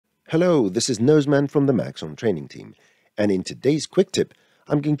Hello, this is Noseman from the Maxon training team, and in today's quick tip,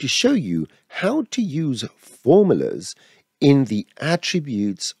 I'm going to show you how to use formulas in the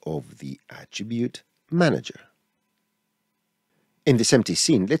attributes of the attribute manager. In this empty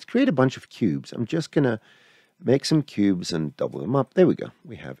scene, let's create a bunch of cubes. I'm just going to make some cubes and double them up. There we go.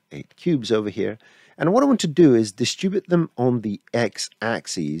 We have 8 cubes over here. And what I want to do is distribute them on the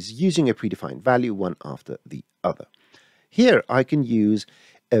x-axis using a predefined value, one after the other. Here I can use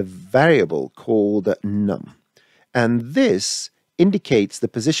a variable called num, and this indicates the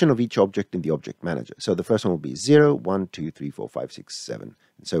position of each object in the object manager. So the first one will be 0, 1, 2, 3, 4, 5, 6, 7,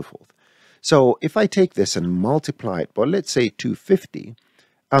 and so forth. So if I take this and multiply it by, let's say, 250,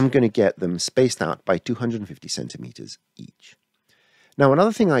 I'm going to get them spaced out by 250 centimeters each. Now,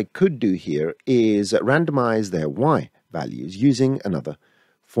 another thing I could do here is randomize their y values using another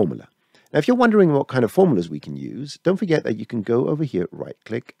formula. Now, if you're wondering what kind of formulas we can use, don't forget that you can go over here,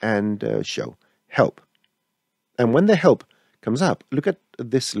 right-click, and show help. And when the help comes up, look at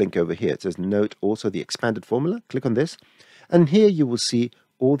this link over here. It says note also the expanded formula. Click on this, and here you will see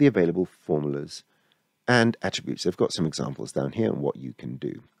all the available formulas and attributes. They've got some examples down here on what you can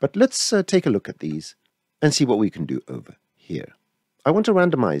do. But let's take a look at these and see what we can do over here. I want to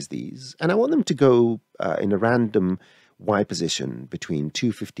randomize these, and I want them to go in a random y position between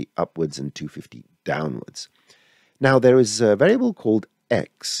 250 upwards and 250 downwards. Now, there is a variable called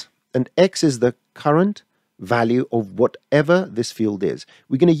x, and x is the current value of whatever this field is.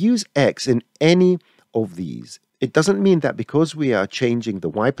 We're going to use x in any of these. It doesn't mean that because we are changing the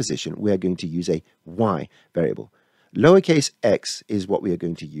y position, we are going to use a y variable. Lowercase x is what we are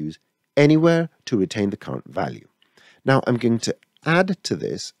going to use anywhere to retain the current value. Now, I'm going to add to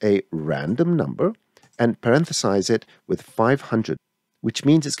this a random number and parenthesize it with 500, which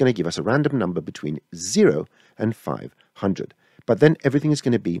means it's going to give us a random number between 0 and 500. But then everything is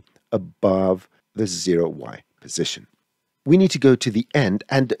going to be above the 0y position. We need to go to the end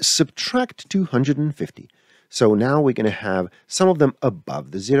and subtract 250. So now we're going to have some of them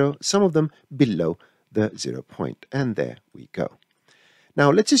above the 0, some of them below the 0 point. And there we go. Now,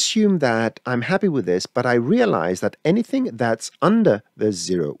 let's assume that I'm happy with this, but I realize that anything that's under the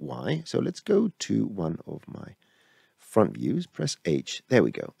 0y, so let's go to one of my front views, press H, there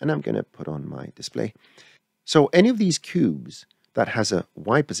we go, and I'm going to put on my display. So any of these cubes that has a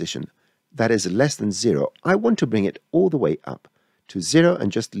y position that is less than 0, I want to bring it all the way up to 0 and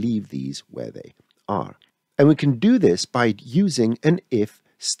just leave these where they are. And we can do this by using an if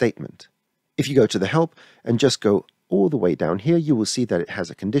statement. If you go to the help and just go all the way down here, you will see that it has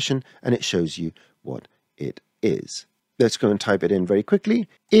a condition and it shows you what it is. Let's go and type it in very quickly.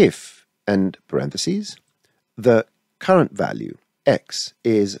 If, and parentheses, the current value, x,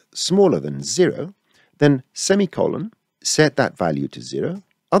 is smaller than 0, then semicolon, set that value to 0.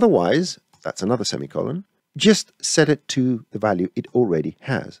 Otherwise, that's another semicolon, just set it to the value it already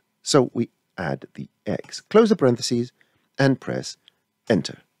has. So we add the x. Close the parentheses and press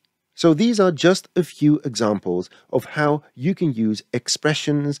enter. So these are just a few examples of how you can use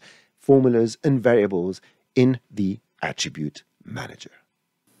expressions, formulas, and variables in the attribute manager.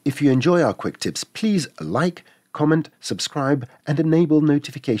 If you enjoy our quick tips, please like, comment, subscribe, and enable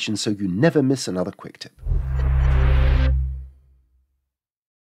notifications so you never miss another quick tip.